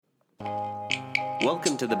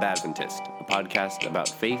Welcome to The Badventist, a podcast about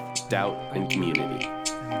faith, doubt, and community.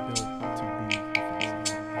 But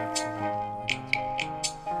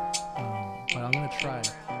I'm going to try.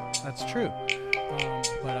 That's true.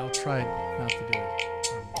 But I'll try not to do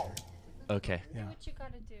it. Okay. Yeah. Do what you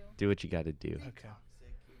gotta do. Do what you gotta do. Okay.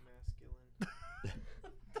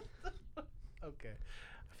 Okay.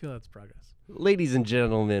 I feel that's progress. Ladies and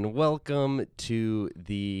gentlemen, welcome to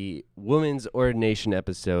the Women's Ordination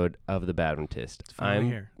episode of The Badventist. It's finally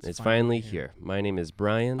here. It's finally here. My name is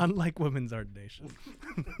Brian. Unlike women's ordination.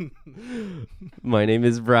 My name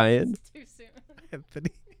is Brian. It's too soon.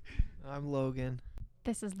 Anthony. I'm Logan.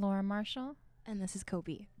 This is Laura Marshall. And this is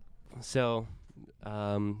Kobe. So,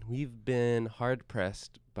 we've been hard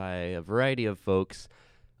pressed by a variety of folks,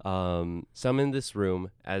 some in this room,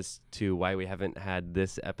 as to why we haven't had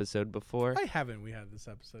this episode before. Why haven't we had this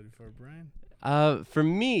episode before, Brian? For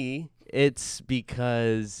me, it's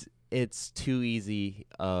because it's too easy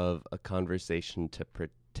of a conversation to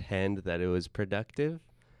pretend that it was productive.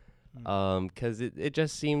 Because it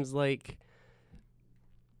just seems like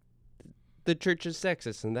the church is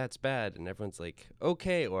sexist and that's bad, and everyone's like,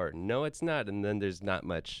 okay, or no, it's not, and then there's not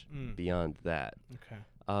much beyond that. Okay.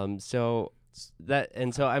 So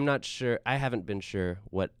I'm not sure. I haven't been sure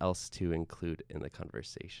what else to include in the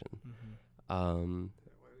conversation.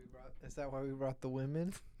 Is that why we brought the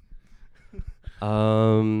women?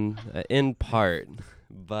 In part,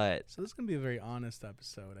 but So this is gonna be a very honest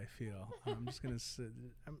episode. I feel. I'm just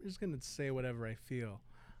gonna say whatever I feel,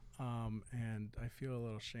 and I feel a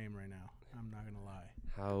little shame right now. I'm not gonna lie.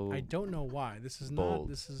 how I don't know why. This is bold.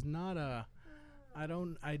 not a. I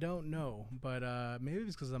don't know, but maybe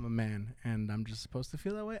it's because I'm a man and I'm just supposed to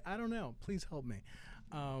feel that way. I don't know. Please help me.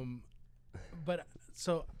 But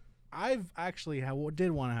so I've actually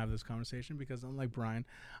did want to have this conversation because unlike Brian,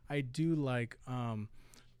 I do like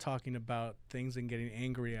talking about things and getting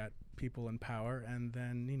angry at people in power, and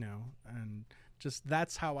then and just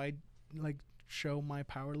that's how I like show my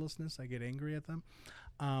powerlessness. I get angry at them.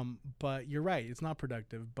 But you're right. It's not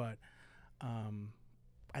productive, but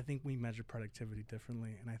I think we measure productivity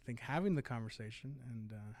differently, and I think having the conversation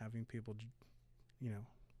and having people,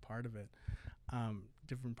 part of it,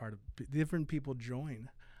 different people join,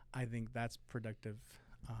 I think that's productive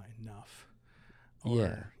enough.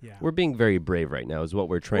 Yeah. We're being very brave right now is what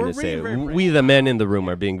we're trying to say. Very brave. We, the men in the room,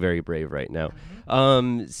 are being very brave right now.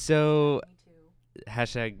 So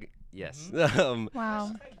hashtag yes.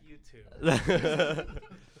 Wow. You too.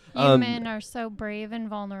 You men are so brave and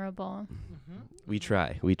vulnerable. We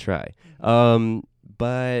try.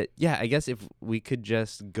 But yeah, I guess if we could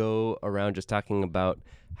just go around just talking about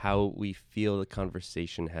how we feel the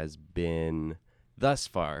conversation has been thus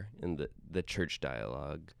far in the church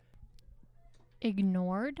dialogue.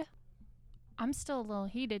 Ignored? I'm still a little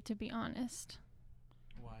heated, to be honest.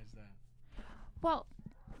 Why is that? Well,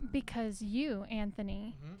 because you,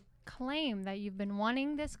 Anthony, claim that you've been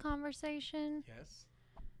wanting this conversation, Yes.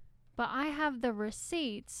 but I have the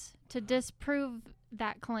receipts to disprove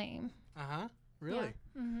that claim. Really?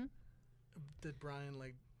 Mm-hmm. Did Brian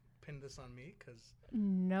pin this on me?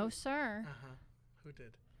 No, sir. Who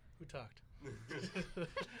did? Who talked?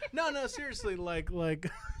 No, seriously.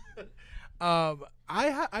 I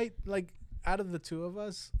out of the two of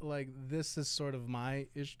us, this is sort of my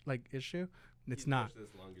issue. It's not.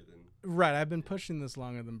 Right, I've been pushing this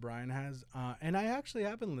longer than Brian has, and I actually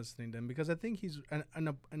have been listening to him because I think he's, in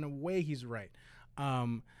a way, he's right.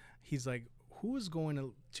 He's like, who is going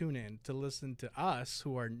to tune in to listen to us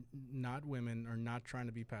who are not women or not trying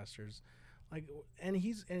to be pastors? And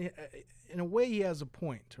in a way, he has a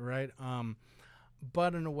point, right?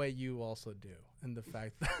 But in a way, you also do, in the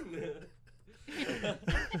fact that.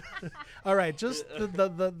 All right, just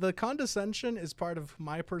the condescension is part of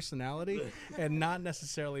my personality and not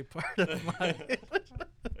necessarily part of my.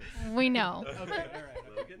 We know. Okay, all right.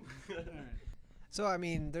 So, I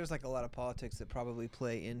mean, there's a lot of politics that probably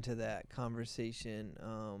play into that conversation.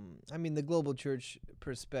 I mean, the global church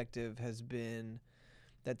perspective has been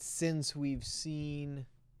that since we've seen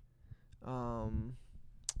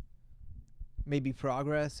maybe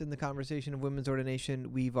progress in the conversation of women's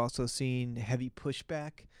ordination, we've also seen heavy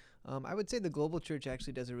pushback. I would say the global church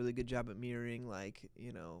actually does a really good job at mirroring,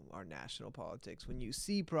 our national politics. When you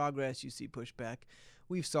see progress, you see pushback.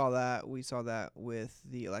 We saw that with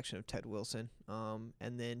the election of Ted Wilson.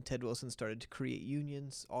 And then Ted Wilson started to create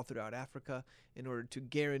unions all throughout Africa in order to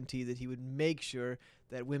guarantee that he would make sure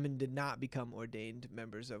that women did not become ordained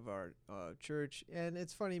members of our church. And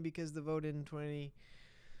it's funny because the vote in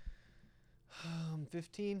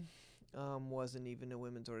 2015 wasn't even a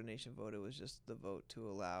women's ordination vote. It was just the vote to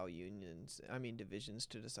allow divisions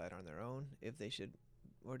to decide on their own if they should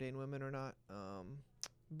ordain women or not.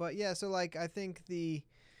 But yeah, so like I think the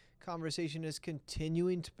conversation is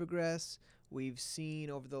continuing to progress. We've seen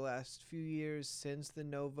over the last few years since the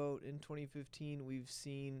no vote in 2015, we've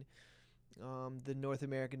seen the North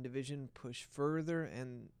American division push further,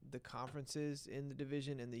 and the conferences in the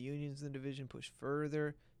division and the unions in the division push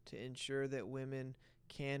further to ensure that women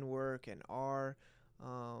can work and are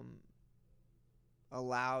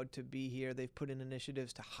allowed to be here. They've put in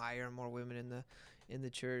initiatives to hire more women in the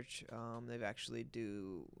church. They've actually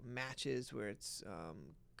do matches where it's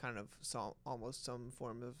kind of almost some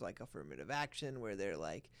form of like affirmative action, where they're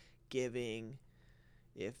like giving,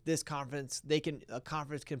 if this conference, a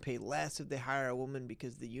conference can pay less if they hire a woman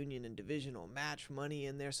because the union and division will match money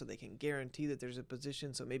in there, so they can guarantee that there's a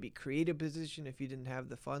position. So maybe create a position if you didn't have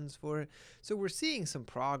the funds for it. So we're seeing some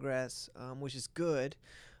progress, which is good.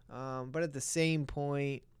 But at the same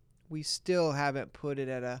point, we still haven't put it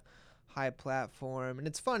at a high platform. And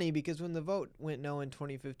it's funny because when the vote went no in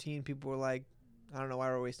 2015, people were like, I don't know why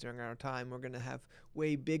we're wasting our time. We're going to have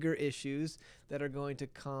way bigger issues that are going to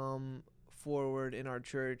come forward in our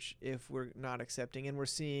church if we're not accepting. And we're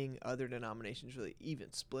seeing other denominations really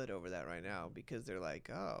even split over that right now, because they're like,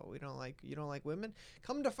 oh, you don't like women?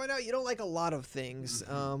 Come to find out you don't like a lot of things,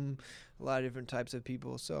 a lot of different types of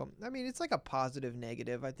people. So, I mean, it's like a positive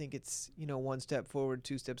negative. I think it's, one step forward,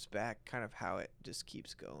 2 steps back, kind of how it just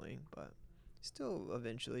keeps going. But still,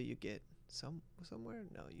 eventually you get somewhere.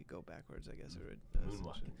 No, you go backwards, I guess. Or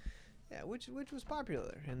Moonwalking. Yeah, which was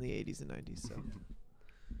popular in the 80s and 90s. So,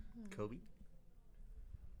 Kobe?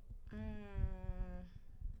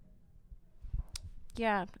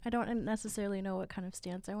 Yeah, I don't necessarily know what kind of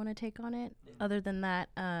stance I want to take on it. Other than that,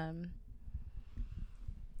 I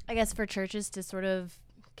guess for churches to sort of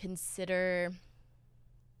consider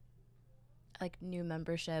like new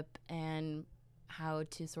membership and how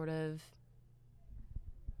to sort of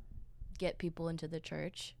get people into the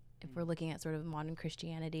church, if we're looking at sort of modern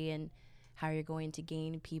Christianity and how you're going to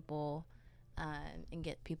gain people and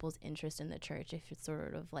get people's interest in the church, if it's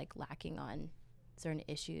sort of like lacking on certain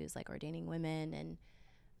issues like ordaining women and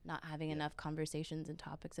not having enough conversations and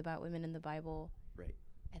topics about women in the Bible, right,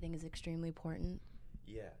 I think is extremely important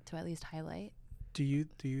to at least highlight. Do you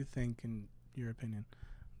think, in your opinion,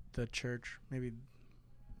 the church, maybe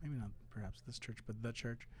not perhaps this church, but the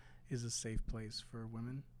church is a safe place for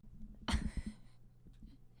women?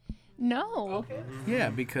 No. Okay. Yeah,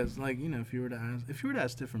 because like, if you were to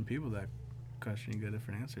ask different people that question, you get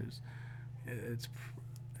different answers.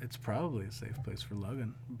 It's probably a safe place for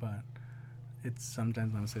Logan, but it's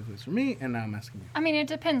sometimes not a safe place for me, and now I'm asking you. I mean, it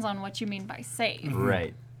depends on what you mean by safe.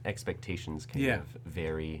 Right. Expectations kind of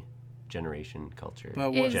vary generation, culture,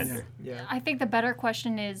 but gender. yeah. I think the better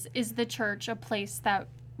question is the church a place that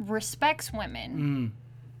respects women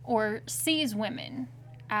or sees women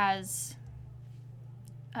as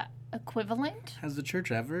equivalent? Has the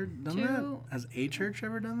church ever done that? Has a church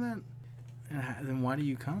ever done that? And then why do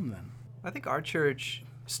you come then? I think our church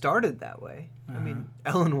started that way. I mean,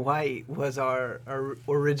 Ellen White was our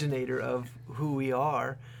originator of who we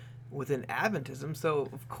are within Adventism, so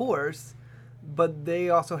of course, but they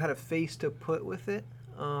also had a face to put with it,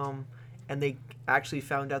 and they actually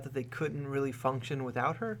found out that they couldn't really function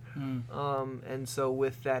without her, and so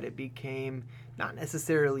with that it became not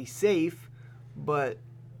necessarily safe, but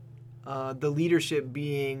the leadership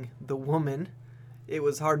being the woman, it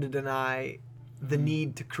was hard to deny the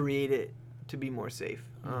need to create it to be more safe.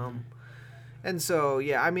 And so,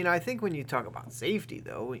 yeah, I mean, I think when you talk about safety,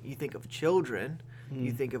 though, you think of children,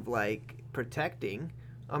 you think of, like, protecting.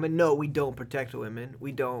 And no, we don't protect women.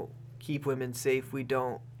 We don't keep women safe. We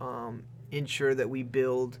don't ensure that we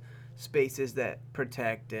build spaces that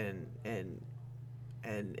protect and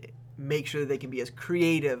make sure that they can be as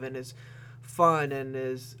creative and as fun and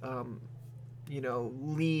as,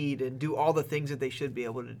 lead and do all the things that they should be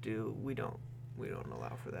able to do. We don't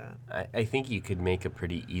allow for that. I think you could make a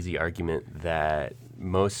pretty easy argument that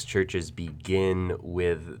most churches begin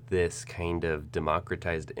with this kind of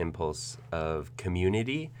democratized impulse of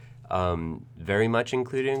community, very much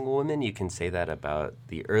including women. You can say that about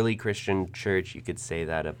the early Christian church. You could say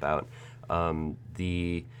that about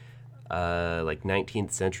the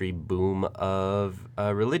 19th century boom of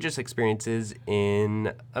religious experiences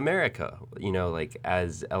in America.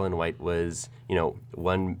 As Ellen White was,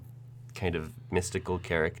 one kind of mystical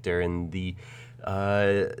character in the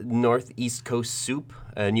Northeast Coast soup,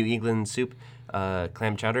 New England soup,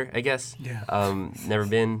 clam chowder, I guess. Yeah. Never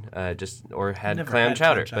been, or had Never clam had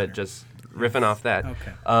chowder, clam chowder. but just riffing off that.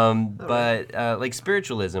 Okay. But like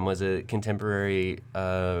spiritualism was a contemporary,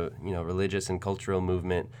 religious and cultural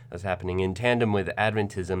movement that was happening in tandem with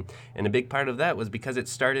Adventism, and a big part of that was because it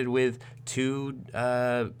started with two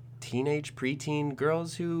preteen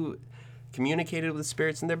girls who communicated with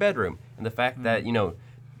spirits in their bedroom, and the fact that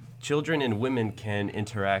children and women can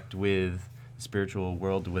interact with the spiritual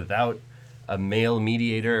world without a male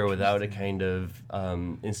mediator or without a kind of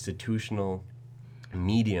institutional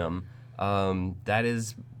medium. That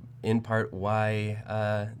is in part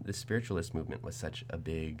why the spiritualist movement was such a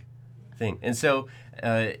big thing. And so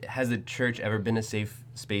has the church ever been a safe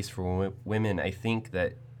space for women? I think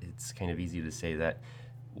that it's kind of easy to say that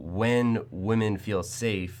when women feel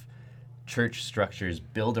safe, church structures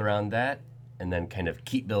build around that and then kind of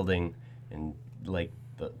keep building, and like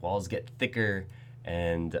the walls get thicker,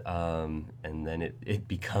 and then it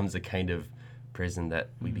becomes a kind of prison that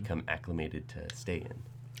we become acclimated to stay in.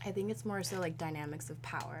 I think it's more so like dynamics of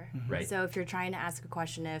power. Right. So if you're trying to ask a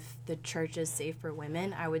question if the church is safe for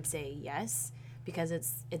women, I would say yes, because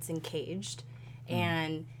it's encaged.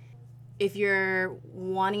 And if you're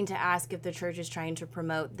wanting to ask if the church is trying to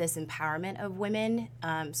promote this empowerment of women,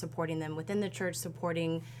 supporting them within the church,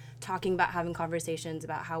 talking about having conversations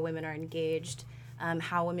about how women are engaged,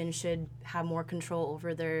 how women should have more control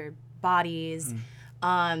over their bodies,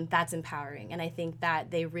 that's empowering. And I think that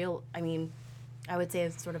I would say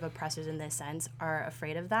sort of oppressors in this sense are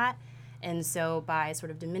afraid of that. And so by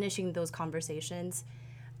sort of diminishing those conversations,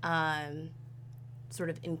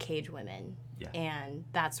 sort of encage women. Yeah. And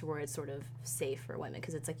that's where it's sort of safe for women,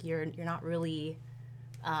 because it's like you're not really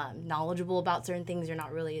knowledgeable about certain things. You're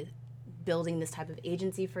not really building this type of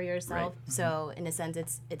agency for yourself. Right. So in a sense,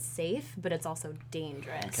 it's safe, but it's also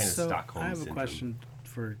dangerous. Kind of So Stockholm I have syndrome. a question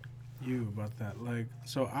for you about that. Like,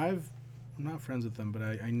 so I'm not friends with them, but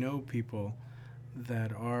I know people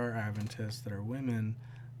that are Adventists, that are women,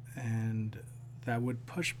 and that would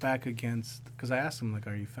push back against, because I asked them, like,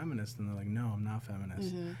 are you feminist? And they're like, no, I'm not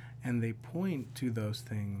feminist. And they point to those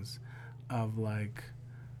things of like,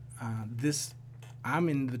 I'm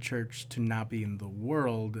in the church to not be in the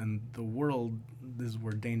world, and the world is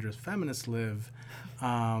where dangerous feminists live,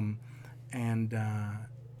 and I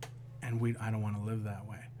don't want to live that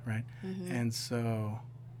way, right? And so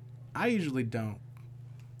I usually don't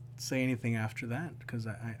say anything after that, because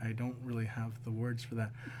I don't really have the words for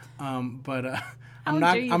that. But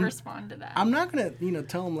How do you respond to that? I'm not gonna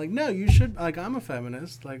tell them like, no, you should, like, I'm a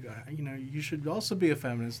feminist, like, you should also be a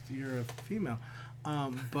feminist. You're a female,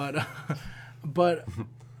 but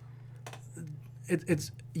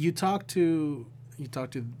it's you talk to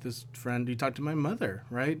this friend, you talk to my mother,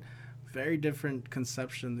 right? Very different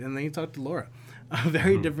conceptions, and then you talk to Laura,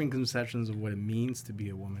 very different conceptions of what it means to be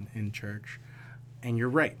a woman in church. And you're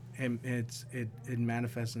right, and it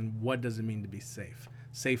manifests in what does it mean to be safe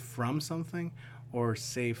from something, or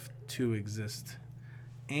safe to exist,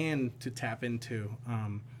 and to tap into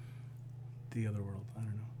the other world. I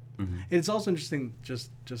don't know. It's also interesting,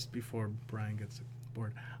 just before Brian gets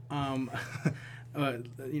bored,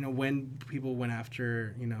 when people went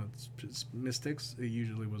after mystics, it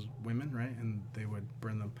usually was women, right? And they would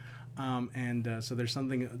burn them. So there's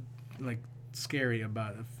something like scary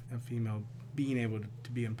about a female being able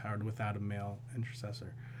to be empowered without a male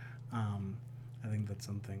intercessor. I think that's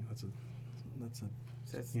something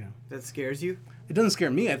That scares you? it doesn't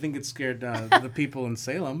scare me. I think it scared the people in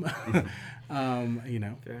Salem. Fair.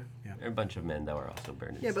 Yeah. There are a bunch of men that were also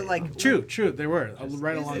burned. in Yeah, but Salem. like, True, they were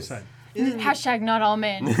right is alongside. Hashtag not all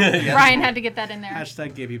men. Brian had to get that in there.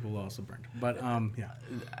 Hashtag gay people also burned. But yeah.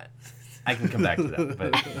 I can come back to that,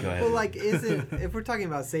 but go ahead. well, like, if we're talking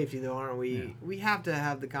about safety, though, aren't we? Yeah. We have to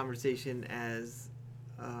have the conversation as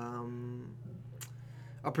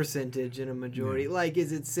a percentage and a majority. Yeah. Like,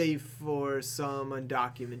 is it safe for some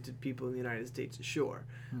undocumented people in the United States? Sure.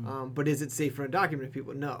 But is it safe for undocumented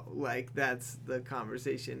people? No. Like, that's the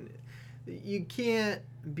conversation. You can't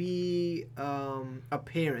be a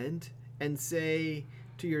parent and say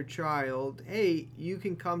to your child, hey, you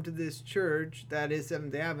can come to this church that is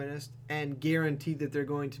Seventh-day Adventist, and guarantee that they're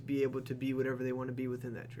going to be able to be whatever they want to be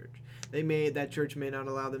within that church. That church may not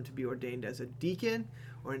allow them to be ordained as a deacon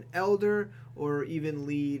or an elder or even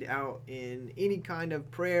lead out in any kind of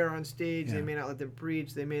prayer on stage. Yeah. They may not let them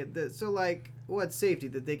preach. They may so like what's safety?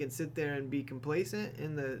 That they can sit there and be complacent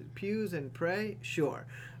in the pews and pray? Sure.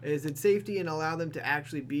 Is it safety and allow them to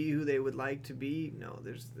actually be who they would like to be? No,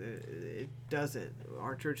 it doesn't.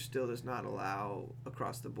 Our church still does not allow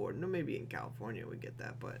across the board. No, maybe in California we get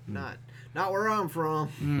that, but not where I'm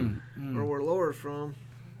from or where Laura's from.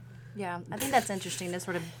 Yeah, I think that's interesting to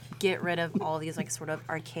sort of get rid of all these like sort of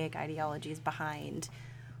archaic ideologies behind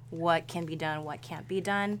what can be done, what can't be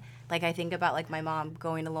done. Like I think about like my mom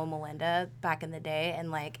going to Loma Linda back in the day and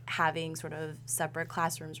like having sort of separate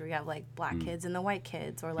classrooms where you have like black kids and the white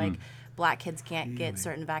kids, or like black kids can't get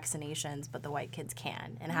certain vaccinations but the white kids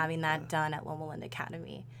can, and having that done at Loma Linda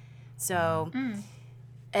Academy. So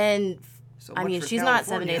and So I much mean for she's not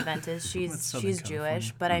California. Seventh-day Adventist, Southern she's California.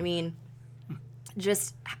 Jewish, but I mean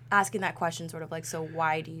just asking that question sort of like, so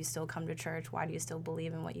why do you still come to church? Why do you still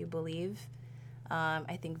believe in what you believe?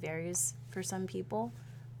 I think varies for some people,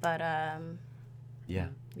 but Yeah.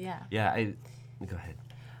 yeah. Go ahead.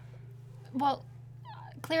 Well,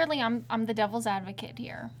 clearly I'm the devil's advocate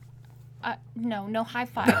here. No high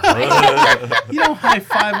five. You don't high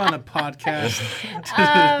five on a podcast.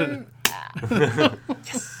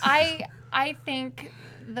 I think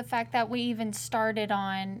the fact that we even started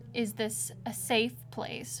on is this a safe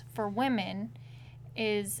place for women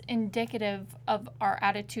is indicative of our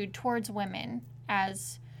attitude towards women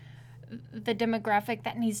as the demographic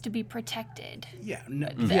that needs to be protected.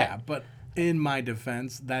 Yeah, but in my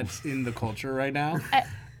defense, that's in the culture right now,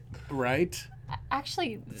 right?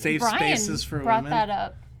 Actually, Safe Brian spaces for brought women? that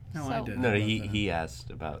up. No, so, I didn't. No, he asked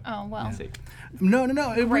about. Oh well. Safe. No.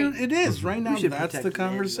 Great. It is right now. should That's protect the men,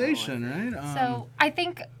 though, conversation, right? So I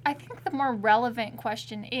think the more relevant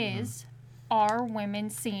question is: are women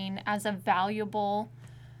seen as a valuable,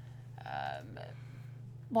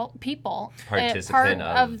 people, Participant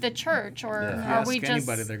part of the church, or if you are ask we just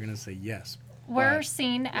anybody, they're gonna say yes. we're but-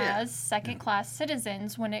 seen as second-class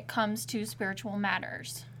citizens when it comes to spiritual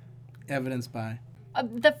matters? Evidence by.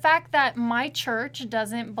 The fact that my church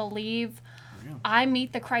doesn't believe I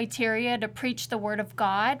meet the criteria to preach the word of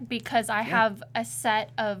God because I have a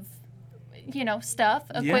set of,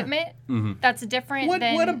 equipment that's different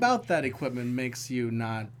than... What about that equipment makes you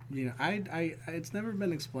not? I it's never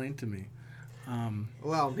been explained to me.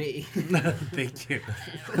 Well, me. Thank you.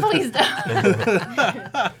 Please don't.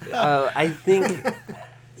 I think.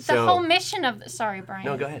 The whole mission of... Sorry, Brian.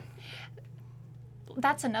 No, go ahead.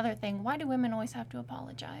 That's another thing. Why do women always have to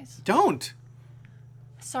apologize? Don't.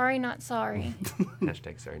 Sorry, not sorry.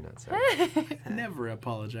 Hashtag sorry, not sorry. Never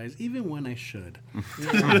apologize, even when I should.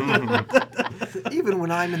 Even when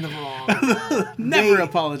I'm in the wrong. Never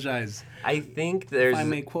apologize. I think there's. If I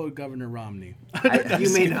may quote Governor Romney.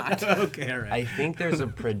 You may not. Okay, all right. I think there's a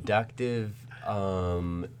productive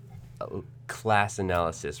class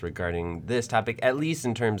analysis regarding this topic, at least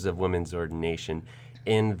in terms of women's ordination,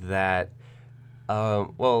 in that,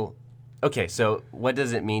 okay, so what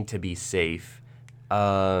does it mean to be safe?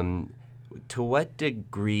 To what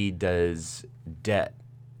degree does debt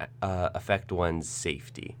affect one's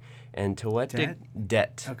safety? And to what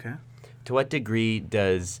debt? Okay. To what degree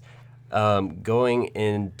does going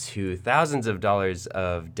into thousands of dollars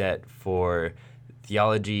of debt for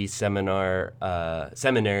theology seminary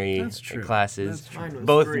That's true. classes, That's true. Mine was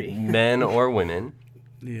both free. men or women,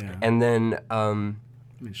 Yeah. and then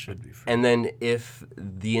It should be free. and then if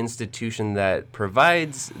the institution that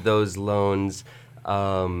provides those loans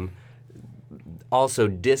also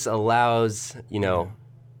disallows,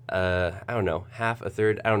 I don't know, half, a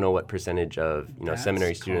third, I don't know what percentage of, That's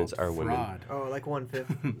seminary students called are women. fraud. Oh, like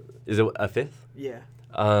 1/5. Is it a fifth? Yeah.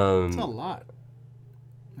 It's a Um, lot.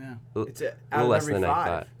 Yeah. It's out little of less every than I 5.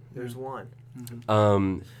 thought. There's one.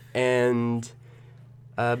 And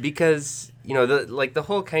because the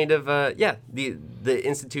whole kind of the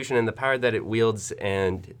institution and the power that it wields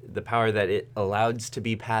and the power that it allows to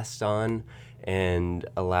be passed on and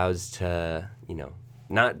allows to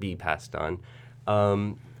not be passed on,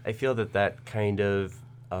 I feel that kind of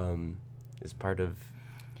is part of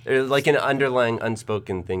like an underlying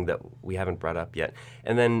unspoken thing that we haven't brought up yet.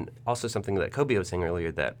 And then also something that Kobe was saying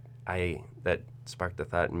earlier that sparked the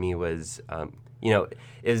thought in me was,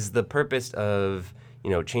 is the purpose of,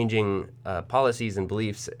 changing policies and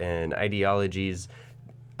beliefs and ideologies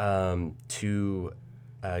to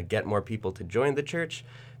get more people to join the church?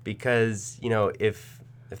 Because, if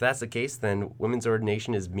that's the case, then women's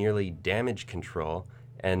ordination is merely damage control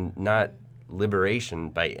and not liberation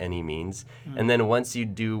by any means. And then once you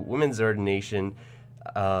do women's ordination,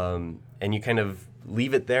 and you kind of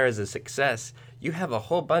leave it there as a success, you have a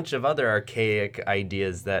whole bunch of other archaic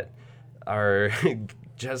ideas that are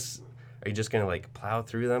just, are you just going to like plow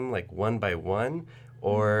through them like one by one,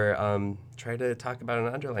 or try to talk about an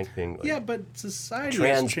underlying thing? Like Yeah, but society has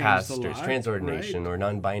trans changed a pastors, lot, trans ordination, right? or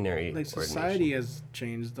non-binary Like ordination. society has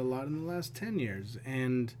changed a lot in the last 10 years,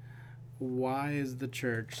 and why hasn't the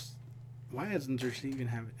church even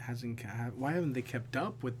why haven't they kept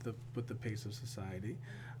up with the pace of society?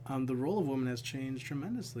 The role of women has changed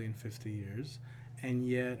tremendously in 50 years, and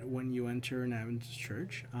yet when you enter an Adventist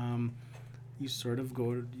church, you sort of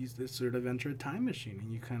enter a time machine,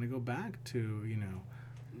 and you kind of go back to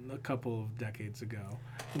a couple of decades ago,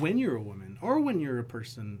 when you're a woman, or when you're a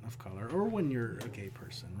person of color, or when you're a gay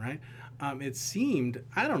person, right? It seems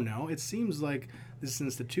like this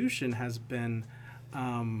institution has been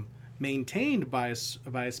maintained by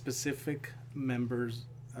a specific members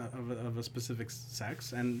of a specific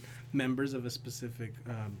sex, and members of a specific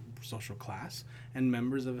social class, and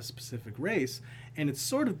members of a specific race, and it's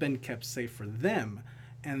sort of been kept safe for them,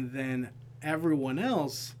 and then everyone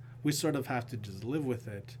else, we sort of have to just live with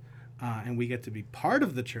it, and we get to be part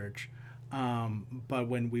of the church, but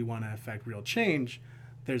when we want to affect real change,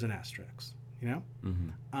 there's an asterisk,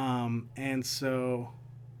 and so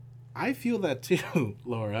I feel that too,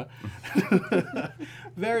 Laura.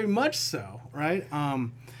 Very much so, right?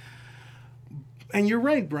 And you're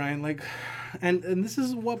right, Brian. Like, and this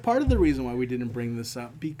is what part of the reason why we didn't bring this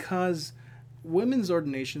up, because women's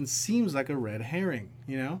ordination seems like a red herring.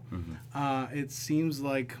 It seems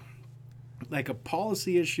like a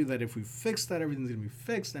policy issue that if we fix that, everything's gonna be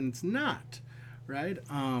fixed, and it's not, right?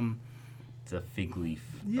 It's a fig leaf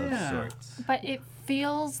Yeah. of sorts. But it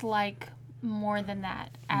feels like more than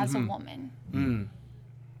that as a woman.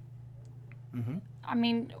 I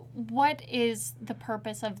mean, what is the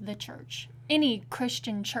purpose of the church? Any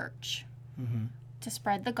Christian church? To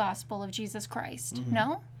spread the gospel of Jesus Christ.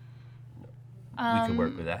 No? We could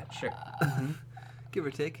work with that, sure. Give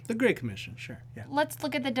or take. The Great Commission, sure, yeah. Let's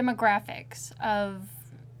look at the demographics of,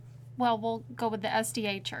 well, we'll go with the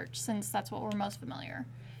SDA church since that's what we're most familiar.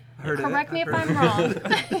 Correct me if I'm wrong.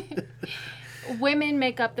 Women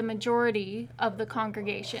make up the majority of the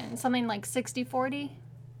congregation, something like 60-40.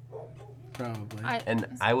 Probably. And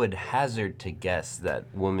I would hazard to guess that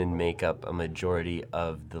women make up a majority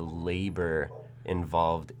of the labor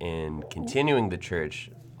involved in continuing the church,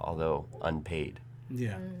 although unpaid.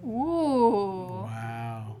 Yeah. Ooh.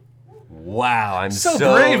 Wow. Wow, I'm So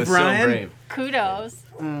so brave, so Brian. brave. Kudos.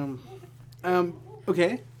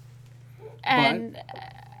 Okay. And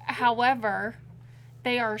however,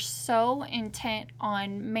 they are so intent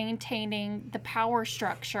on maintaining the power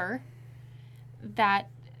structure that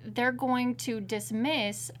they're going to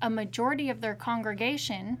dismiss a majority of their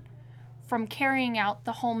congregation from carrying out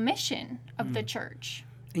the whole mission of the church.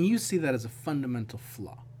 And you see that as a fundamental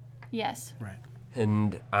flaw. Yes. Right.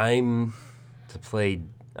 And I'm, to play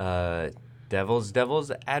devil's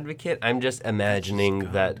advocate, I'm just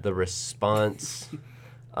imagining that the response,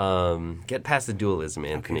 get past the dualism,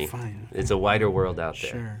 Anthony. fine. It's a wider world out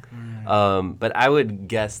there. Sure. All right. But I would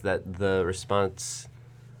guess that the response,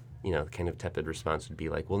 kind of tepid response would be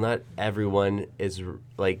like, well, not everyone is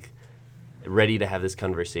ready to have this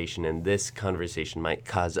conversation, and this conversation might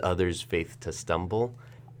cause others' faith to stumble.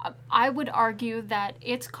 I would argue that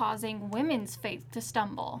it's causing women's faith to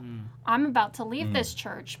stumble. I'm about to leave this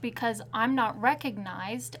church because I'm not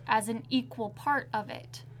recognized as an equal part of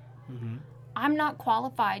it. I'm not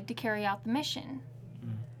qualified to carry out the mission.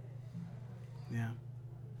 Yeah.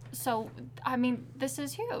 So, I mean, this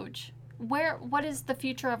is huge. What is the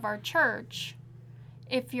future of our church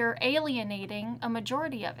if you're alienating a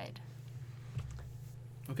majority of it?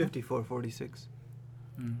 54-46.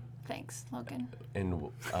 Thanks, Logan.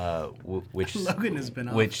 And which Logan has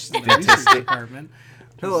been which off the research statistic? department.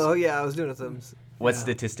 Oh, yeah, I was doing some. What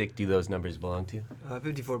statistic do those numbers belong to?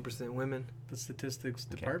 54% women. The statistics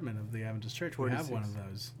department of the Adventist Church. We have 46. one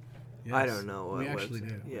of those. I don't know what We actually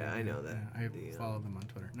website. do. Yeah, I know that. I The, follow them on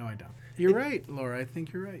Twitter. No, I don't. You're right, Laura. I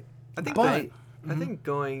think you're right. I think But- I think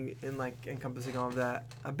going and encompassing all of that,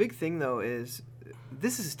 a big thing though is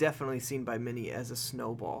this is definitely seen by many as a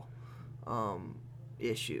snowball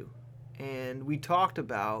issue. And we talked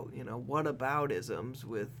about, what aboutisms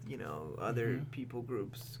with, other people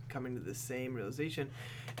groups coming to the same realization.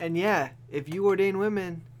 And yeah, if you ordain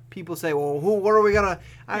women, people say, well, what are we going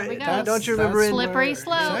Here we go. to... Don't you remember Slippery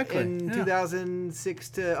slope. Exactly. in Yeah. 2006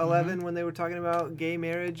 to 11 when they were talking about gay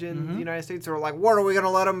marriage in the United States? They were like, what are we going to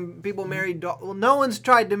let people marry well, no one's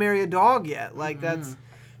tried to marry a dog yet. That's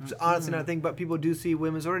honestly not a thing, but people do see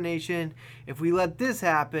women's ordination. If we let this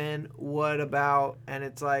happen, what about... And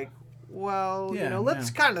it's like, Well, Yeah,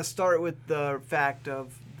 let's yeah. kind of start with the fact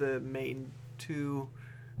of the main two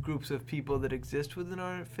groups of people that exist within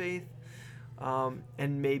our faith,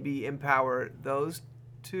 and maybe empower those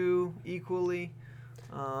two equally.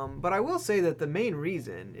 But I will say that the main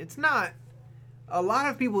reason, it's not, a lot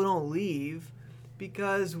of people don't leave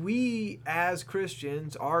because we as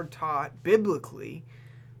Christians are taught biblically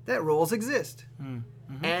that roles exist.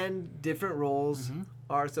 And different roles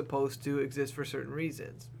are supposed to exist for certain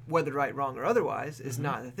reasons. Whether right, wrong, or otherwise is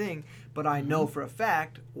not the thing. But I know for a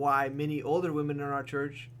fact why many older women in our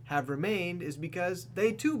church have remained is because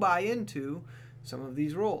they too buy into some of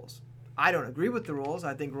these roles. I don't agree with the roles.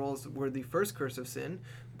 I think roles were the first curse of sin.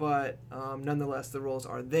 But nonetheless, the roles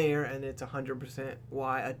are there, and it's 100%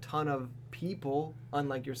 why a ton of people,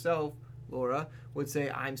 unlike yourself, Laura, would say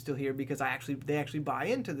I'm still here because they actually buy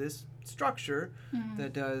into this structure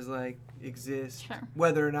that does exist, Sure.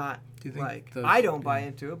 whether or not Do you think I don't buy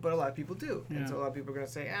into it, but a lot of people do. Yeah. And so a lot of people are going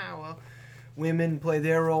to say, well, women play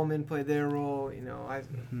their role, men play their role.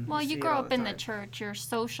 Well, see you it grow all up in the time. church, you're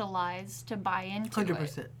socialized to buy into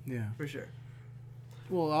 100%, it. Yeah. for sure.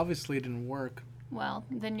 Well, obviously it didn't work. Well,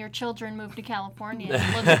 then your children move to California.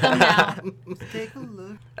 Look at them now. Take a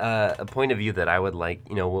look. A point of view that I would like,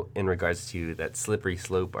 in regards to that slippery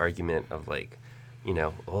slope argument of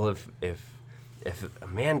well, if a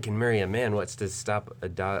man can marry a man, what's to stop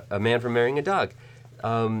a man from marrying a dog?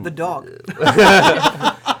 The dog.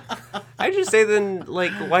 I just say then,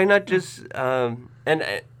 why not just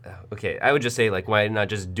okay, I would just say why not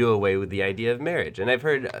just do away with the idea of marriage? And I've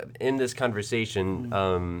heard in this conversation,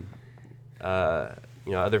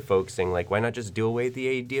 other folks saying why not just do away with the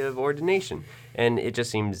idea of ordination? And it just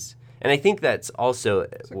seems, and I think that's also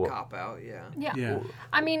It's a cop out, yeah. Yeah. Yeah.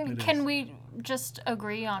 I mean, It can is. we just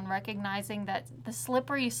agree on recognizing that the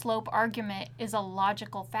slippery slope argument is a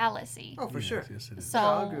logical fallacy? Oh, for sure. Yes, it is. So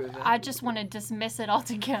I'll agree with that. I just want to dismiss it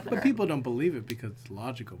altogether. But people don't believe it because it's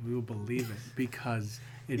logical. People believe it because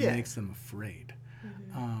it Yeah. makes them afraid.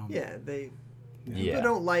 Yeah, Yeah. people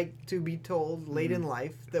don't like to be told late in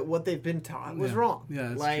life that what they've been taught was Yeah. wrong. Yeah,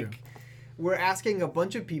 that's like true. we're asking a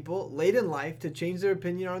bunch of people late in life to change their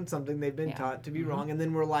opinion on something they've been Yeah. taught to be wrong, and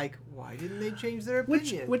then we're like, why didn't they change their Which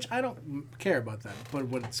opinion? which I don't care about that. But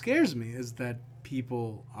what scares me is that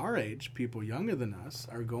people our age, people younger than us,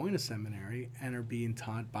 are going to seminary and are being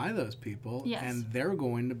taught by those people, Yes. and they're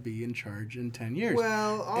going to be in charge in 10 years.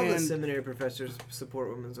 Well, all the And- seminary professors support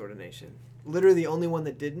women's ordination. Literally, the only one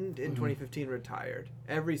that didn't in 2015 retired.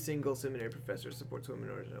 Every single seminary professor supports women's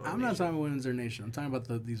ordination. I'm not talking about women's ordination. I'm talking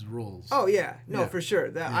about these rules. Oh yeah, no, Yeah. for sure.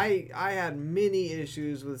 That Yeah. I had many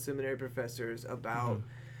issues with seminary professors about, I'm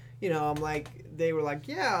they were like,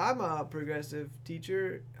 yeah, I'm a progressive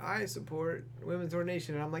teacher. I support women's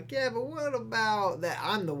ordination, and I'm like, yeah, but what about that?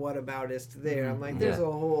 I'm the whataboutist there. I'm like, there's Yeah.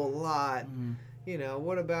 a whole lot.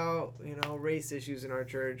 What about, race issues in our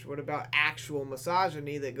church? What about actual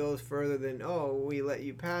misogyny that goes further than, we let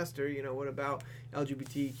you pastor? What about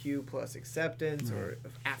LGBTQ plus acceptance or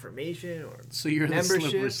affirmation or So you're the slippery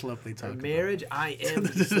membership slope they or talk about. marriage? I am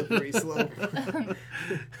the slippery slope.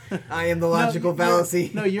 I am the logical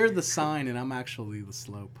fallacy. No, you're the sign, and I'm actually the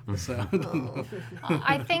slope. So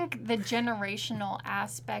I think the generational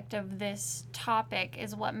aspect of this topic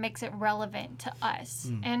is what makes it relevant to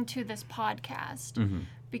us and to this podcast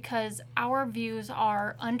because our views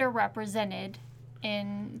are underrepresented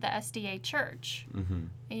in the SDA church.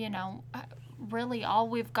 Really all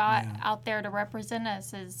we've got out there to represent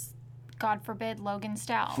us is, God forbid, Logan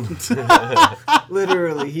Stout.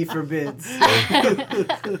 Literally, he forbids.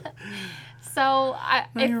 So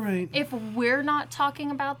you're right. if we're not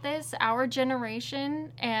talking about this, our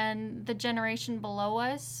generation and the generation below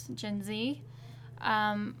us, Gen Z,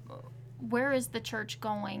 where is the church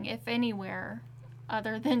going, if anywhere,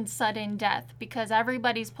 other than sudden death? Because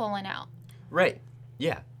everybody's pulling out. Right.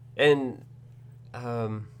 Yeah. And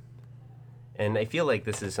I feel like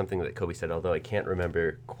this is something that Kobe said, although I can't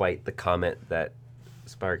remember quite the comment that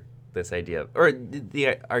sparked this idea, or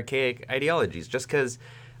the archaic ideologies, just because,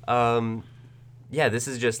 this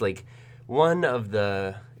is just one of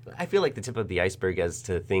the, I feel like the tip of the iceberg as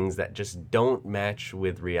to things that just don't match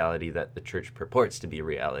with reality that the church purports to be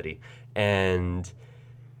reality. And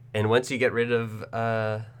once you get rid of,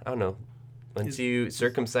 once you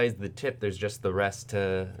circumcise the tip, there's just the rest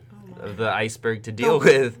of the iceberg to deal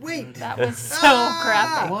with. Wait. That was so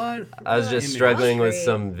crappy. What? I was just Image. struggling with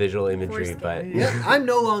some visual imagery, but Yeah, I'm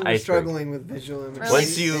no longer Iceberg. struggling with visual imagery. Really?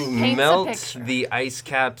 once you Paints a melt picture. the ice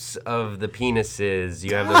caps of the penises,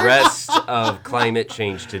 you have the rest of climate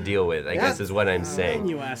change to deal with, I guess is what I'm And saying.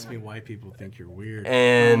 you ask me why people think you're weird.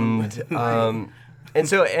 And I like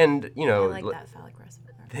like that phallic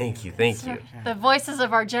Thank you. The voices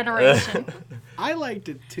of our generation. I liked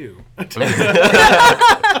it too.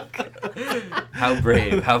 How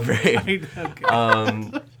brave. Okay.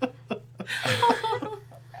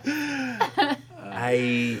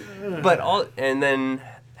 And then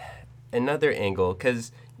another angle,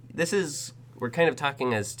 because we're kind of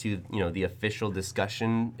talking as to, the official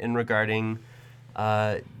discussion in regarding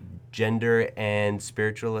gender and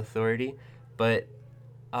spiritual authority, but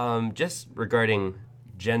just regarding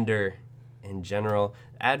gender in general,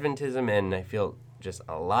 Adventism, and I feel just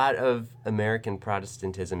a lot of American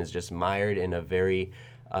Protestantism is just mired in a very,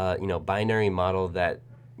 binary model that,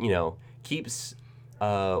 keeps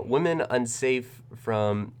women unsafe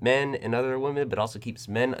from men and other women, but also keeps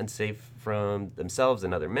men unsafe from themselves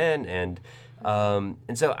and other men. And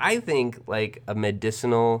so I think like a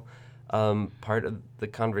medicinal part of the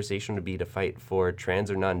conversation would be to fight for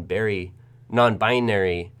trans or non-binary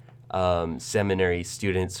seminary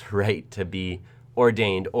students' right to be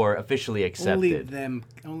ordained or officially accepted.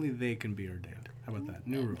 Only they can be ordained. How about that?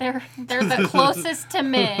 New rule. They're the closest to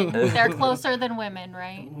men. They're closer than women,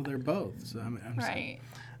 right? Well, they're both. So I'm Right.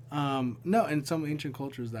 saying. No, in some ancient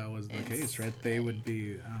cultures that was the case, right? They would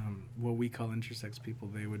be what we call intersex people.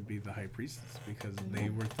 They would be the high priestess because they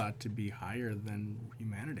were thought to be higher than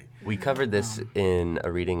humanity. We covered this in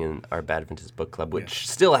a reading in our Bad Adventist book club, which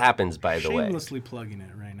still happens, by the way. Shamelessly plugging it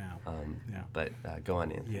right now. Yeah. But go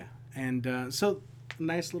on in. Yeah, and so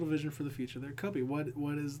nice little vision for the future there, Kobe. What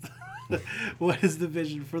is what is the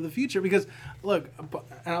vision for the future? Because look,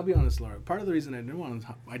 and I'll be honest, Laura. Part of the reason I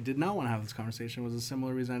did not want to have this conversation was a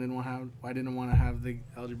similar reason I didn't want to have the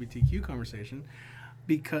LGBTQ conversation,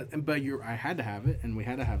 I had to have it, and we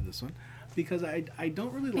had to have this one because I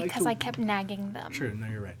don't really like Because I kept nagging them. Sure, no,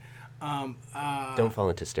 you're right. Don't fall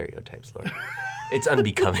into stereotypes, Laura. It's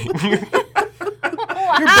unbecoming.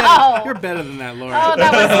 Wow. You're better than that, Laura. Oh,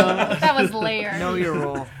 that was layered. Know your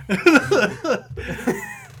role.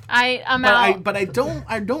 I'm out. But I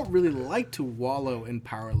don't really like to wallow in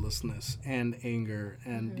powerlessness and anger,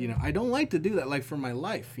 and I don't like to do that. Like for my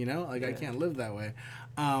life, I can't live that way.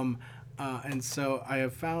 And so I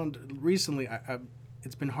have found recently,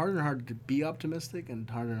 it's been harder and harder to be optimistic, and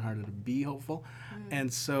harder to be hopeful.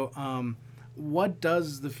 And so, what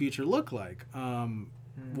does the future look like?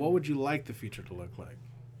 What would you like the future to look like,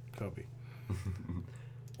 Kobe?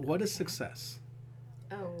 What is success?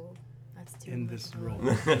 Oh, that's too in much. this role,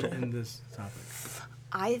 in this topic?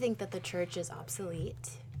 I think that the church is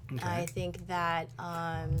obsolete. Okay. I think that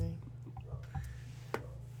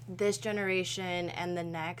this generation and the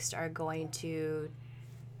next are going to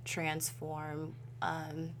transform, I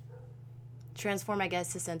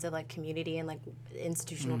guess, the sense of like community and like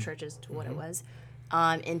institutional churches to what it was,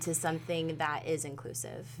 into something that is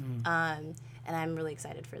inclusive. And I'm really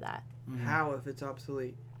excited for that. How if it's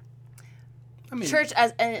obsolete? I mean, Church in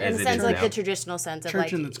As the it sense is like now. the traditional sense of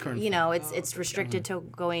Church like in its current it's restricted to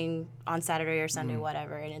going on Saturday or Sunday,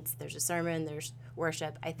 whatever, and there's a sermon, there's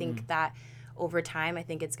worship. I think that over time, I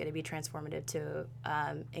think it's going to be transformative to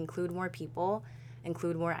include more people,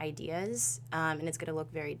 include more ideas, and it's going to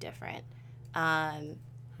look very different.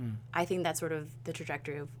 I think that's sort of the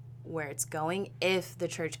trajectory of where it's going if the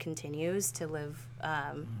church continues to live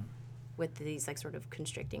with these like sort of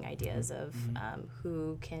constricting ideas of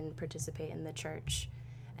who can participate in the church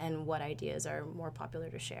and what ideas are more popular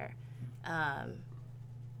to share.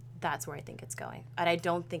 That's where I think it's going. And I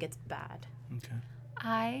don't think it's bad. Okay.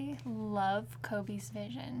 I love Kobe's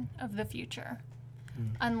vision of the future.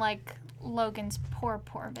 Unlike Logan's poor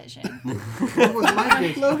vision. What was my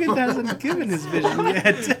vision? Logan hasn't given his vision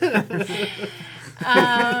yet.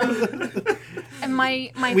 And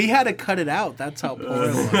my We had to cut it out. That's how poor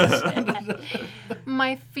it was.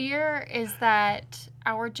 my fear is that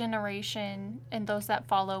our generation and those that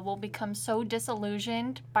follow will become so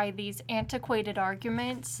disillusioned by these antiquated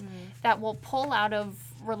arguments that will pull out of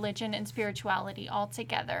religion and spirituality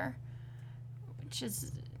altogether, which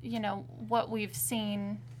is, what we've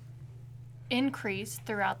seen increase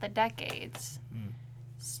throughout the decades.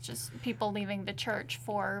 It's just people leaving the church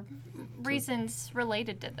for reasons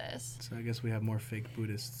related to this. So I guess we have more fake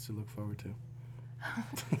Buddhists to look forward to.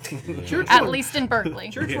 Church At won't- least in Berkeley.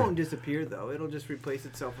 Church won't disappear though. It'll just replace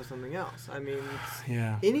itself with something else. I mean,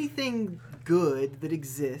 Yeah. anything good that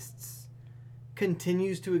exists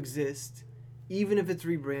continues to exist, even if it's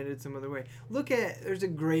rebranded some other way. There's a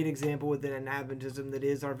great example within Adventism that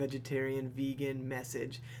is our vegetarian, vegan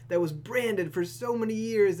message that was branded for so many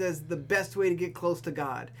years as the best way to get close to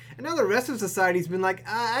God. And now the rest of society's been like,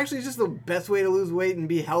 actually, it's just the best way to lose weight and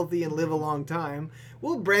be healthy and live a long time.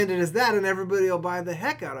 We'll brand it as that and everybody will buy the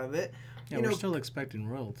heck out of it. Yeah, you we're know, still expecting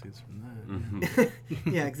royalties from that. Mhm.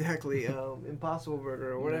 yeah, exactly. Impossible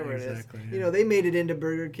Burger or whatever exactly, it is. yeah. You know, they made it into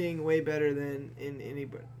Burger King way better than in any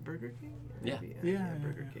Burger King. Yeah. Yeah,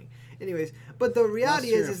 Burger yeah. King. Anyways, but the reality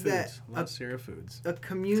is that Lost Sierra Foods. a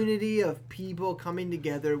community of people coming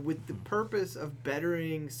together with the purpose of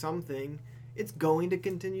bettering something, it's going to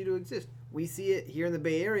continue to exist. We see it here in the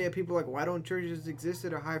Bay Area. People are like, why don't churches exist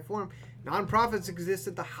at a high form? Nonprofits exist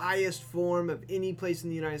at the highest form of any place in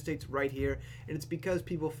the United States right here. And it's because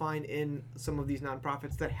people find in some of these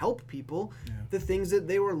nonprofits that help people the things that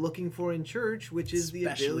they were looking for in church, which is the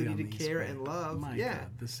Especially ability on to the care East Bay. and love. My yeah. God,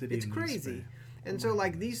 the city It's in the East crazy. Bay. And so,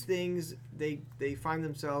 like, these things, they find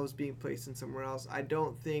themselves being placed in somewhere else. I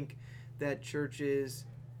don't think that churches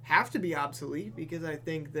have to be obsolete, because I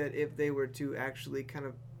think that if they were to actually kind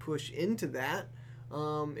of push into that,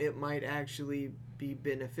 it might actually be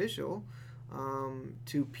beneficial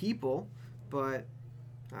to people. But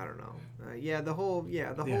I don't know. The whole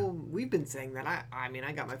we've been saying that. I mean,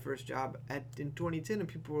 I got my first job in 2010, and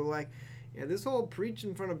people were like, yeah, this whole preach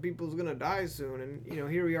in front of people is gonna die soon, and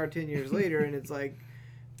here we are 10 years later, and it's like,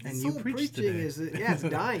 And this you whole preached preaching today. it's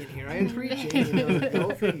dying here. I am preaching.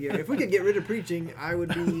 Go figure. If we could get rid of preaching, I would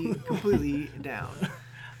be completely down.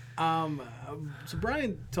 So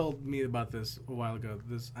Brian told me about this a while ago.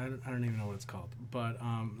 This I don't even know what it's called, but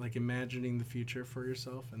like imagining the future for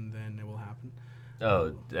yourself, and then it will happen.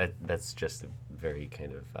 Oh, that's just a very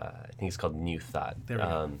kind of, I think it's called New Thought. There we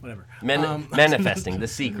go. Whatever. Manifesting, The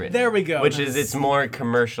Secret. There we go. Which is, it's more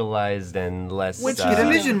commercialized and less... Get a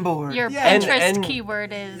vision board. Your Yeah. Pinterest And-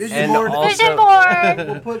 keyword is Vision and board. also- vision board.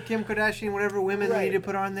 We'll put Kim Kardashian, whatever women we need to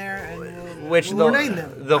put on there, and Which we'll ordain the,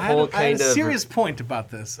 them. the I had whole a- I had kind a of... serious point about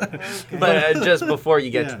this. But just before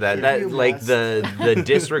you get Yeah. to that, Yeah, that you like must. the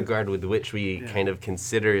disregard with which we kind of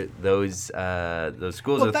consider those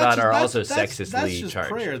schools of thought are also sexistly that's just charged.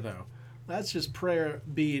 prayer, though. That's just prayer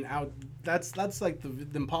being out. That's like the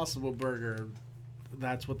Impossible Burger.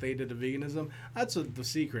 That's what they did to veganism. That's what The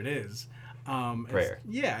Secret is. Prayer.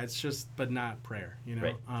 It's just, but not prayer.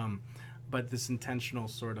 Right. But this intentional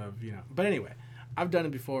sort of, But anyway, I've done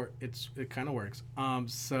it before. It kind of works.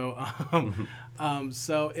 So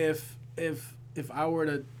if I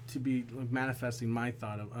were to be manifesting my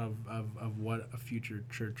thought of what a future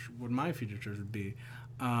church, what my future church would be,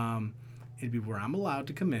 it'd be where I'm allowed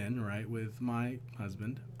to come in, right, with my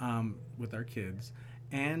husband, with our kids,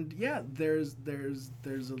 and there's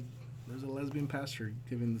a lesbian pastor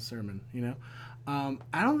giving the sermon, I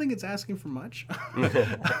don't think it's asking for much.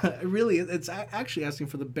 Really, it's actually asking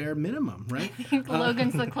for the bare minimum, right? I think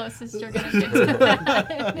Logan's the closest you're gonna get to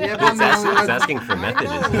that. Yeah, but It's asking for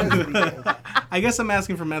Methodism. I guess I'm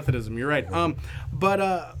asking for Methodism. You're right.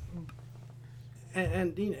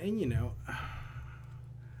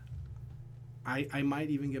 I might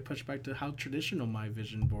even get pushed back to how traditional my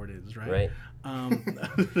vision board is, right? Right.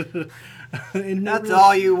 And That's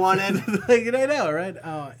all you wanted. I know, right?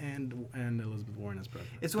 And Elizabeth Warren as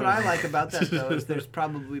president. It's what I like about that, though, is there's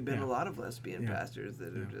probably been Yeah. a lot of lesbian Yeah. pastors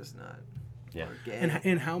that are just not Yeah. or gay.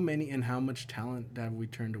 And how much talent have we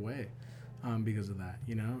turned away because of that?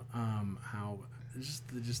 How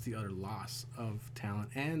just the utter loss of talent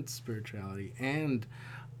and spirituality and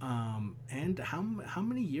how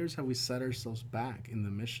many years have we set ourselves back in the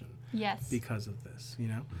mission Yes. because of this?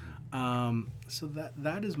 So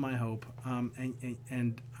that is my hope.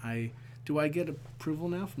 And do I get approval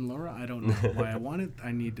now from Laura? I don't know why I want it.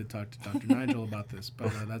 I need to talk to Dr. Nigel about this,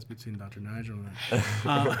 but that's between Dr. Nigel and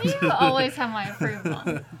I. You always have my approval.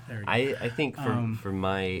 There we go. I think for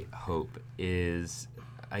my hope is,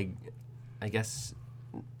 I guess,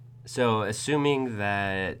 so assuming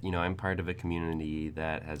that, I'm part of a community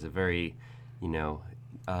that has a very,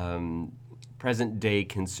 present day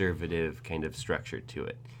conservative kind of structure to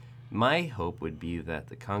it. My hope would be that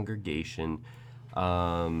the congregation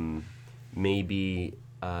maybe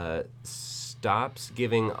stops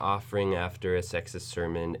giving offering after a sexist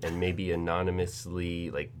sermon and maybe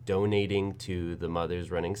anonymously donating to the mothers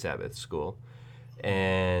running Sabbath school,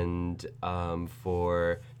 and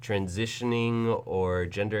for transitioning or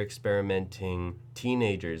gender experimenting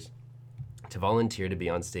teenagers to volunteer to be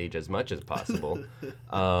on stage as much as possible.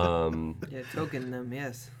 Yeah, token them,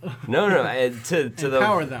 yes. No, to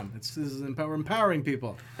Empower them. This is empowering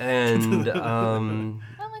people. and Well,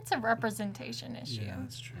 it's a representation issue. Yeah,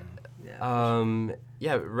 that's true.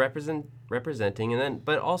 Yeah. representing, and then,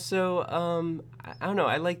 but also, I don't know.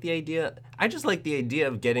 I like the idea. I just like the idea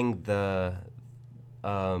of getting the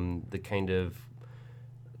kind of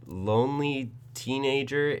lonely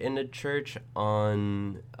teenager in a church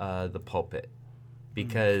on the pulpit,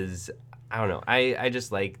 because I don't know. I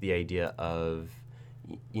just like the idea of,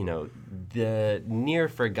 the near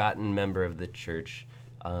forgotten member of the church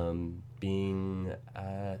being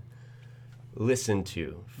listened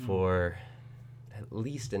to for at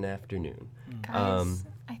least an afternoon. Guys,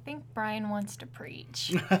 I think Brian wants to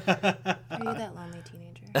preach. Are you that lonely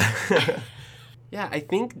teenager? Yeah, I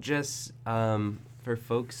think just for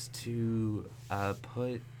folks to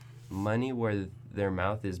put money where their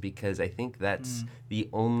mouth is, because I think that's the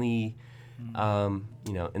only,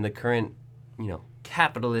 in the current,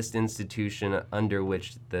 capitalist institution under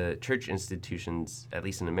which the church institutions, at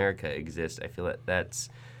least in America, exist. I feel that that's,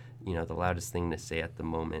 the loudest thing to say at the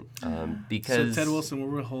moment. Because So Ted Wilson,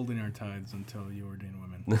 we're withholding our tithes until you ordain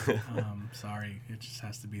women. Sorry, it just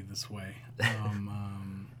has to be this way.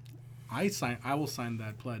 I will sign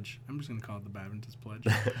that pledge. I'm just gonna call it the Baptist pledge.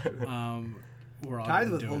 We're all Tithe gonna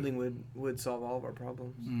do it. withholding would solve all of our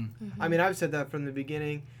problems. Mm-hmm. I mean, I've said that from the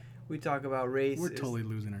beginning. We talk about race. We're totally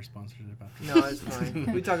losing our sponsorship after No, it's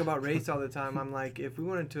fine. We talk about race all the time. I'm like, if we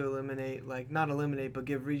wanted to eliminate, not eliminate, but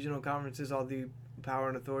give regional conferences all the power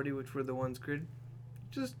and authority, which were the ones created,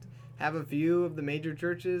 just have a few of the major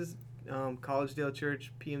churches, Collegedale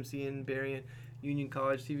Church, PMC in Berrien, Union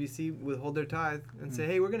College, TVC, withhold their tithe and say,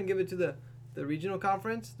 hey, we're going to give it to the regional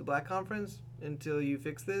conference, the black conference, until you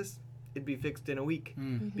fix this. It'd be fixed in a week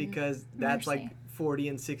because that's Mercy. like 40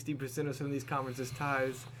 and 60% of some of these conferences'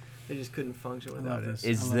 tithes. They just couldn't function without it.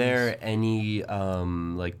 is there any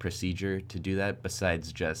procedure to do that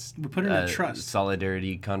besides just We put it in a trust.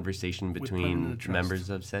 solidarity conversation put it in between a trust. members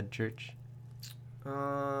of said church?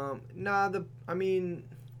 Can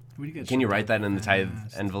you write that in the tithe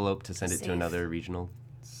envelope to send it to Safe. another regional?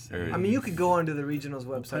 Or- I mean, you could go onto the regional's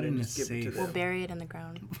website put it and in just a give it to safe. them. We'll bury it in the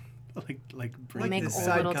ground. like Like make this old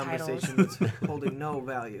side little conversation titles. that's holding no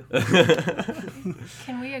value.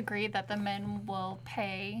 Can we agree that the men will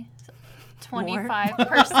pay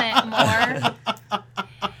 25% more?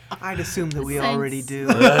 I'd assume that we Since- already do.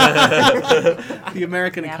 the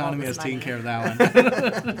American Yeah, all economy this has taken money. care of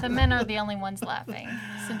that one. The men are the only ones laughing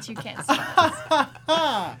since you can't see us.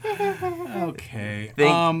 Okay.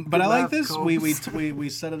 Thank- But I Good like laugh, this. Combs. We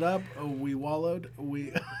set it up. We wallowed.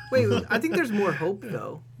 Wait, I think there's more hope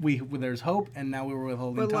though. There's hope, and now we're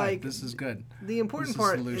withholding But, tithe. like, This is good. The important What's the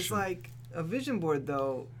part is solution? like a vision board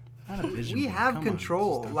though. Not a vision We board. have Come on,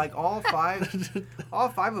 control. stop. Like all five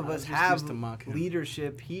of us just have used to mock him.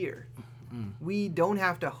 leadership here. We don't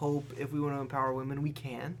have to hope if we want to empower women. We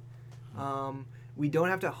can. We don't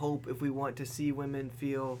have to hope if we want to see women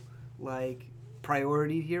feel like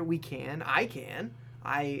priority here. We can. I can.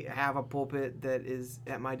 I have a pulpit that is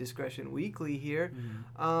at my discretion weekly here.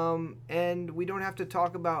 And we don't have to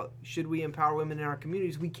talk about should we empower women in our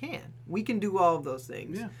communities. We can. We can do all of those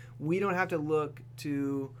things. Yeah. We don't have to look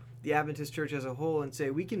to the Adventist Church as a whole and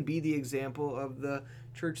say we can be the example of the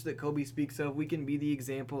church that Kobe speaks of. We can be the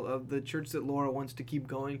example of the church that Laura wants to keep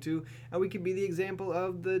going to. And we can be the example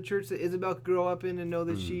of the church that Isabel could grow up in and know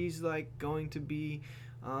that she's like going to be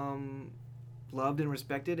loved and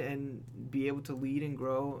respected and be able to lead and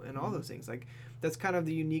grow and all those things. Like that's kind of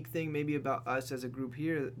the unique thing maybe about us as a group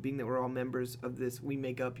here, being that we're all members of this. We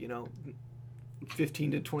make up,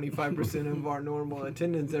 15 to 25% of our normal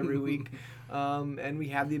attendance every week. And we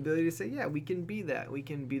have the ability to say, yeah, we can be that. We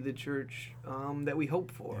can be the church that we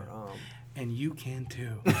hope for. And you can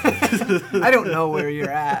too. I don't know where you're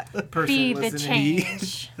at, person Be the listening.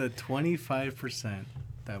 change. The 25%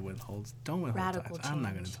 that withholds. Don't withhold Radical tithes. I'm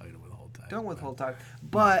not going to change. tell you to withhold tithes. Don't withhold tithe.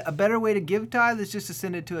 But a better way to give tithe is just to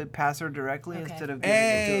send it to a pastor directly Okay. instead of giving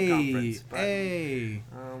it to a Hey, conference. But, hey,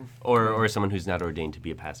 or someone who's not ordained to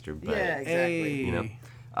be a pastor. But, yeah, exactly. You hey.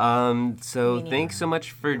 So Me thanks so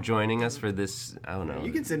much for joining us for this. I don't know.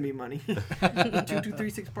 You can send me money.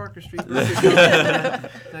 2236 Parker Street,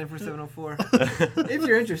 94704. If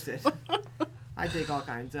you're interested. I take all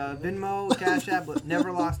kinds. Venmo, Cash App, but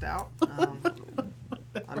never lost out.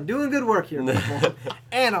 I'm doing good work here, people.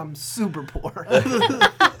 And I'm super poor.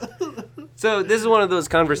 So this is one of those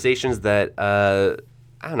conversations that I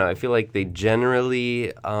don't know. I feel like they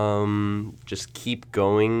generally just keep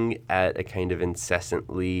going at a kind of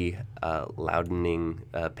incessantly loudening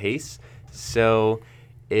pace. So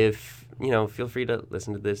if feel free to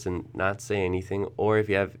listen to this and not say anything, or if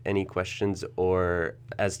you have any questions or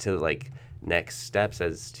as to like next steps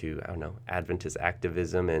as to Adventist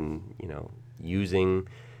activism and using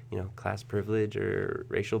class privilege or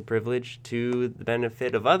racial privilege to the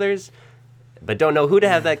benefit of others, but don't know who to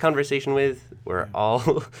have that conversation with, we're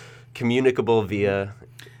all communicable via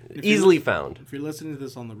easily found. If you're listening to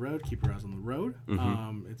this on the road, keep your eyes on the road.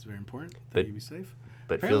 It's very important that But- you be safe.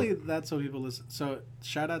 But Apparently, that's so people listen. So,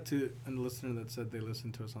 shout out to a listener that said they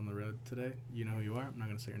listened to us on the road today. You know who you are. I'm not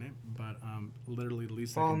going to say your name, but literally the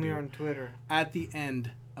least I Follow can me do on Twitter. at the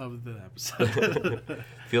end of the episode.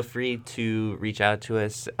 feel free to reach out to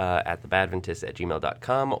us at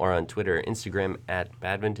thebadventist@gmail.com or on Twitter or Instagram at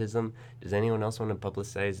Badventism. Does anyone else want to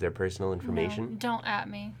publicize their personal No, information? don't at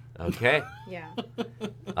me. Okay. Yeah.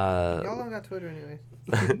 Y'all don't got Twitter anyways.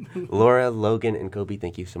 Laura, Logan, and Kobe,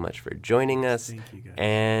 thank you so much for joining us. Thank you, guys.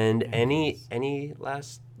 And Thanks. any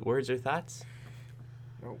last words or thoughts?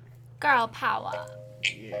 Girl power.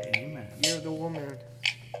 Amen. You're the woman.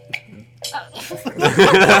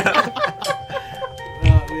 We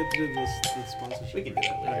have to do this sponsorship. We can do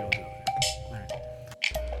that later. Okay, we'll do it later. All right.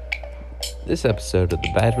 This episode of The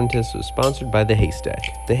Badventist was sponsored by The Haystack.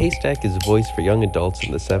 The Haystack is a voice for young adults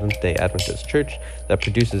in the Seventh-day Adventist Church that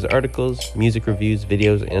produces articles, music reviews,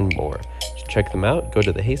 videos, and more. To check them out, go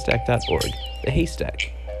to thehaystack.org. The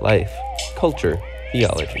Haystack. Life, culture,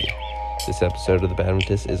 theology. This episode of The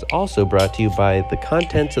Badventist is also brought to you by The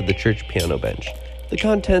Contents of the Church Piano Bench. The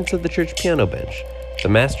Contents of the Church Piano Bench. The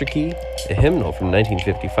Master Key, a hymnal from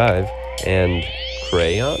 1955, and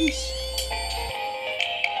crayons?